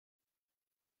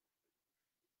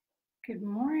Good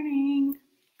morning.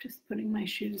 Just putting my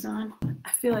shoes on. I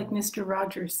feel like Mr.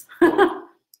 Rogers.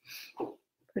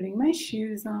 Putting my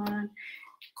shoes on.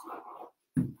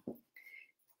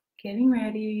 Getting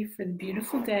ready for the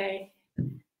beautiful day.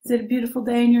 Is it a beautiful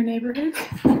day in your neighborhood?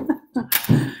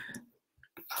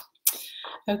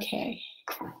 Okay.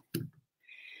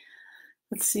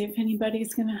 Let's see if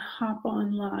anybody's going to hop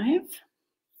on live.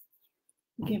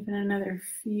 Give it another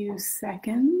few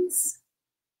seconds.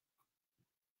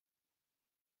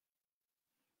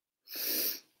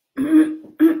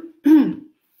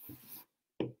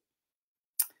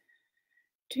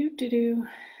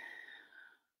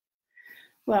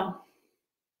 Well,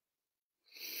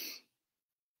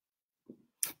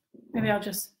 maybe I'll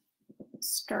just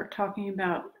start talking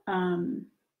about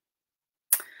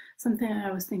something that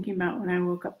I was thinking about when I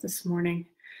woke up this morning.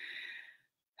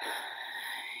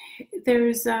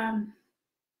 There's a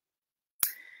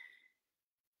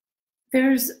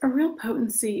real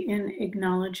potency in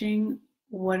acknowledging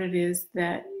what it is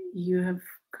that you have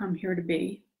come here to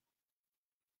be.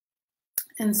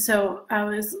 And so I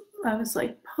was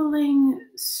like pulling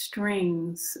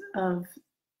strings of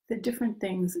the different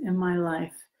things in my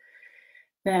life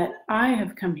that I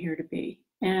have come here to be.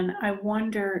 And I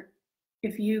wonder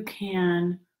if you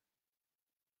can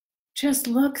just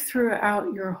look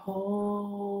throughout your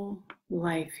whole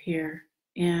life here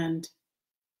and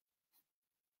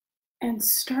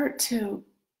start to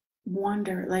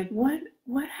wonder, like, what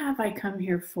have I come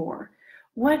here for?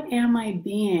 What am I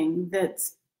being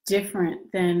that's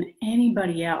different than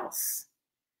anybody else?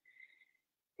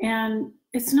 And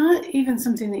it's not even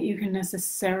something that you can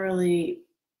necessarily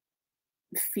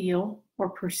feel or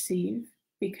perceive,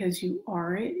 because you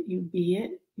are it, you be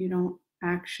it. You don't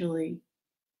actually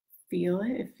feel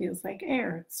it. It feels like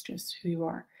air. It's just who you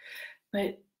are.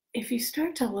 But if you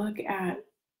start to look at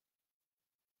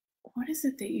what is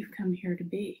it that you've come here to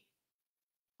be?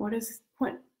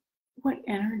 What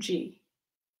energy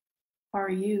are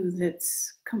you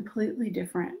that's completely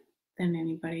different than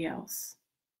anybody else?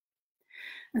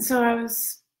 And so I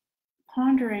was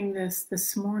pondering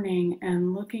this morning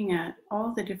and looking at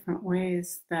all the different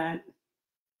ways that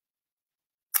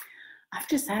I've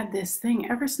just had this thing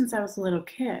ever since I was a little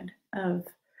kid of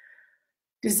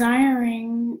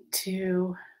desiring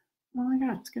to, oh my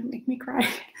God, it's going to make me cry,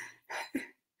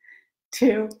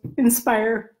 to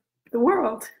inspire the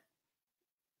world.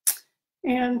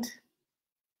 And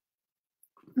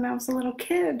when I was a little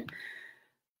kid,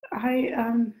 I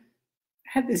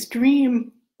had this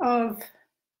dream of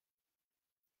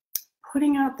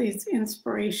putting out these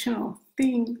inspirational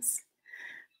things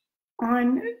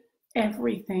on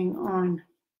everything, on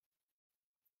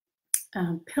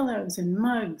pillows and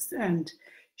mugs and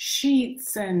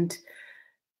sheets and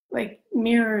like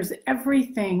mirrors,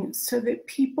 everything, so that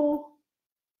people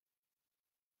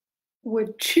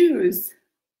would choose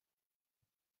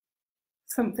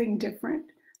something different,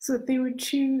 so that they would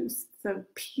choose the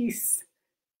peace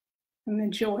and the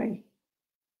joy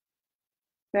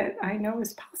that I know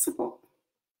is possible.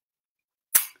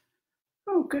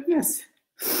 Oh, goodness.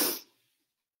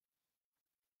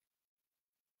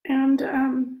 And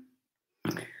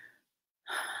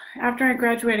after I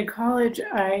graduated college,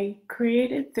 I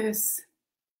created this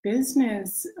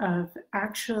business of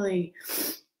actually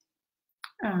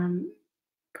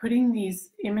putting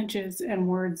these images and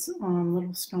words on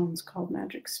little stones called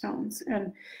magic stones.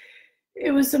 And it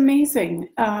was amazing.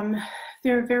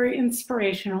 They're very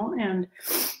inspirational, and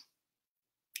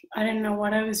I didn't know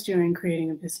what I was doing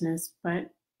creating a business, but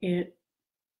it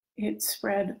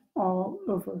spread all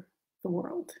over the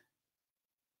world,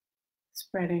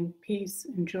 spreading peace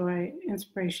and joy,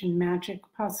 inspiration, magic,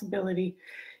 possibility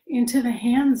into the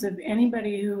hands of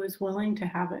anybody who was willing to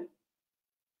have it.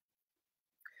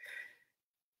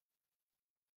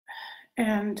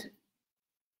 And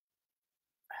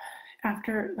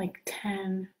after like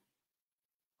 10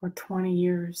 or 20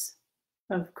 years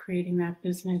of creating that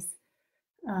business,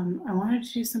 I wanted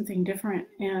to do something different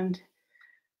and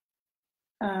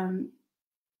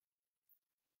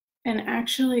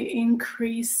actually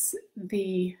increase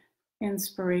the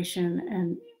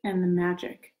inspiration and the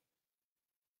magic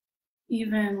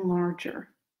even larger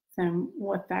than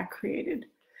what that created.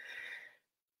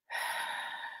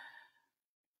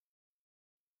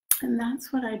 And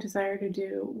that's what I desire to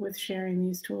do with sharing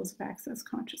these tools of access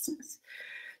consciousness.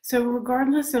 So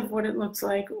regardless of what it looks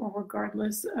like, or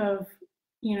regardless of,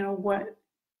 you know, what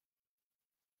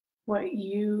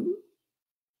you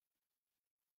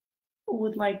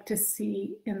would like to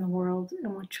see in the world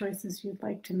and what choices you'd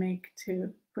like to make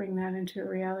to bring that into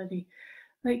reality,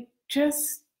 like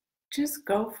just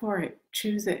go for it,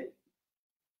 choose it.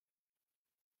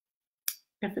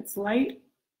 If it's light,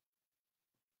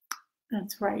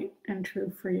 that's right and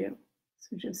true for you.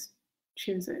 So just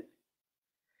choose it.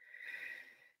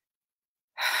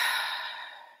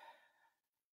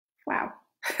 Wow.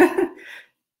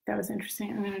 That was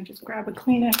interesting. I'm going to just grab a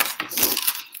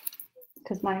Kleenex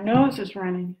because my nose is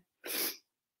running.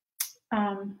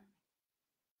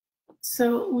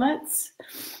 So let's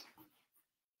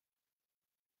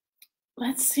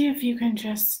see if you can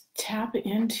just tap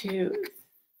into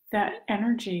that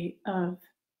energy of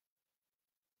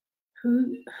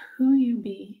who you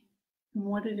be and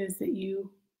what it is that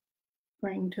you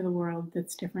bring to the world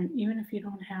that's different, even if you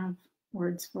don't have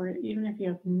words for it, even if you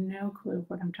have no clue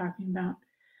what I'm talking about.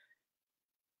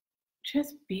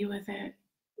 Just be with it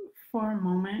for a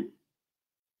moment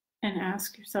and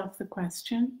ask yourself the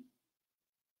question,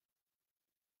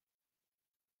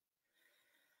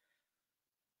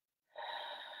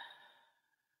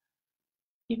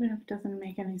 even if it doesn't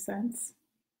make any sense.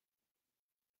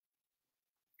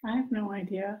 I have no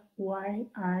idea why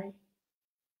I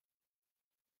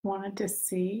wanted to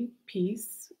see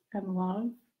peace and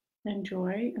love and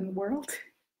joy in the world.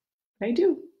 I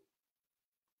do.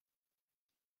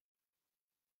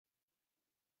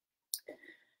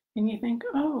 And you think,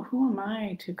 oh, who am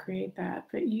I to create that?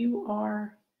 But you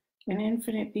are an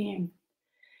infinite being.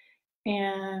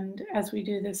 And as we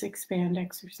do this expand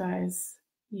exercise,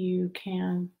 you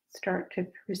can start to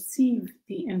perceive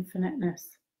the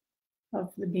infiniteness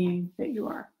of the being that you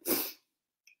are.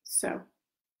 So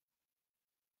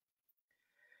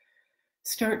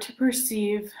start to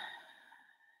perceive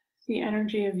the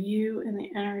energy of you and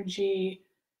the energy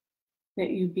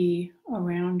that you be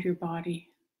around your body,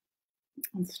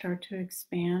 and start to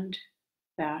expand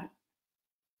that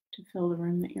to fill the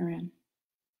room that you're in.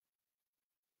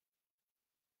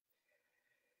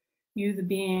 You, the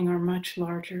being, are much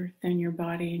larger than your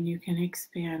body, and you can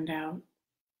expand out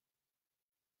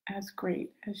as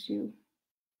great as you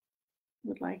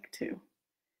would like to,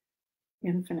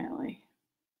 infinitely.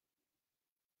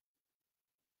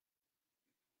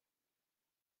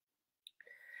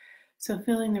 So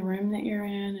filling the room that you're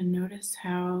in, and notice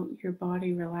how your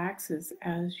body relaxes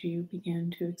as you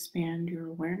begin to expand your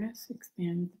awareness,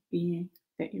 expand the being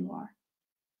that you are.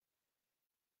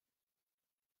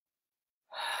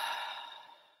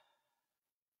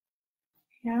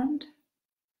 And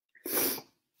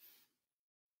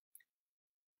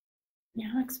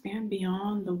now expand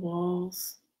beyond the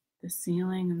walls, the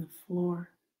ceiling, and the floor,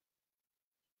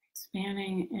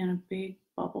 expanding in a big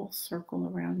bubble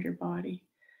circle around your body,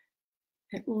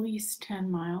 at least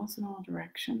 10 miles in all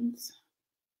directions.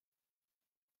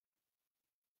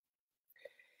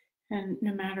 And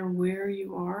no matter where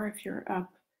you are, if you're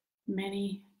up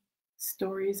many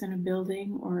stories in a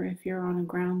building or if you're on a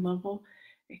ground level,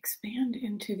 expand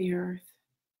into the earth.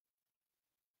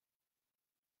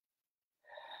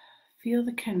 Feel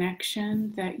the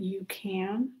connection that you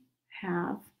can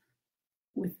have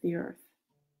with the earth.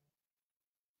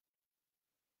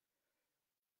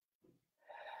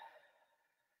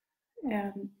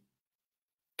 And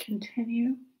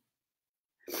continue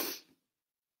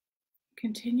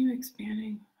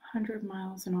expanding 100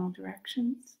 miles in all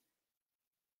directions,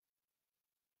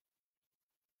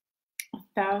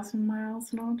 1,000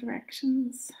 miles in all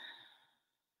directions,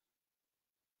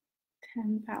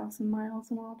 10,000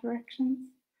 miles in all directions,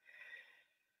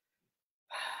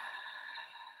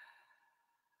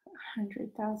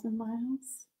 100,000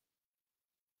 miles.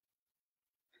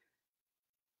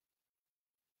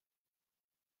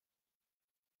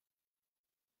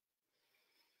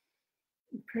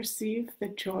 Perceive the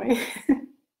joy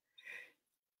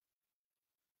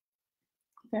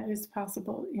that is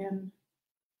possible in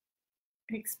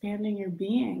expanding your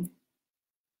being,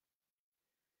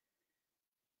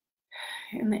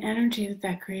 and the energy that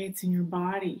that creates in your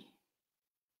body.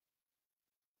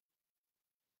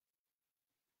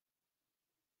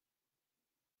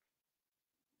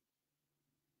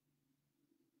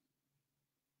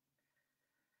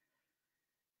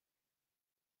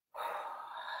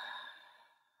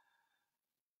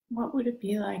 What would it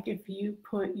be like if you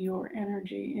put your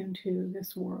energy into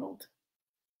this world?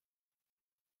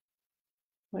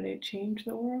 Would it change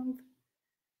the world?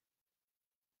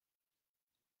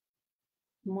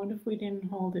 And what if we didn't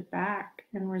hold it back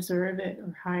and reserve it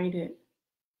or hide it?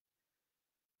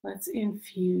 Let's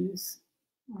infuse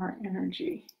our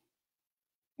energy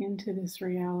into this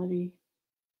reality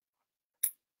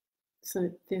so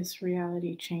that this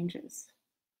reality changes.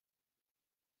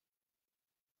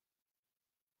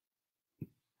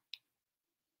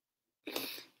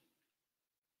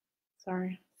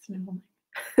 Sorry, sniffling.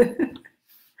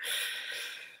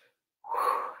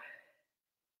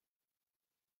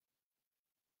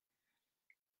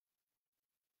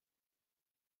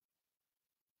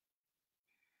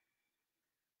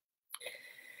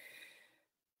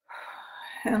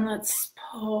 And let's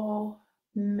pull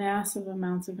massive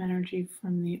amounts of energy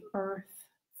from the earth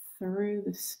through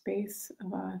the space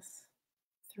of us,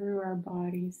 through our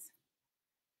bodies.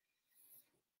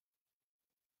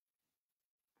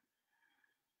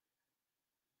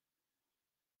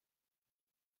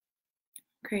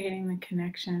 Creating the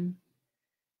connection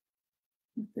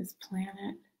with this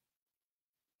planet,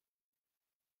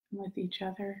 with each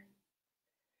other.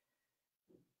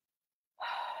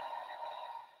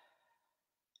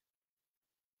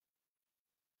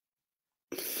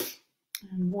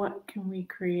 And what can we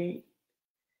create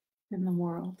in the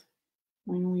world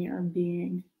when we are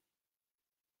being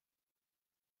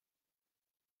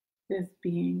this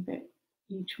being that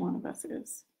each one of us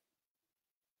is?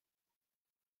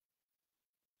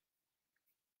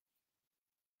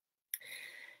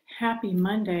 Happy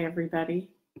Monday,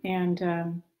 everybody. And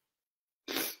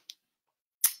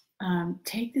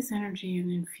take this energy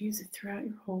and infuse it throughout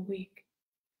your whole week.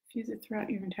 Infuse it throughout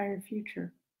your entire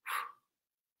future.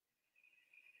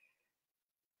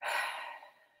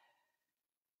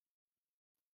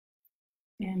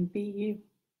 And be you.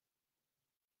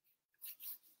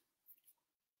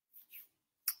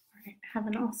 All right. Have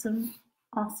an awesome,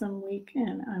 awesome week,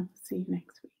 and I will see you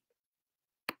next week.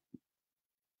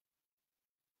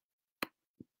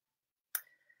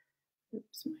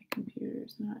 Oops, my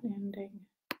computer's not ending.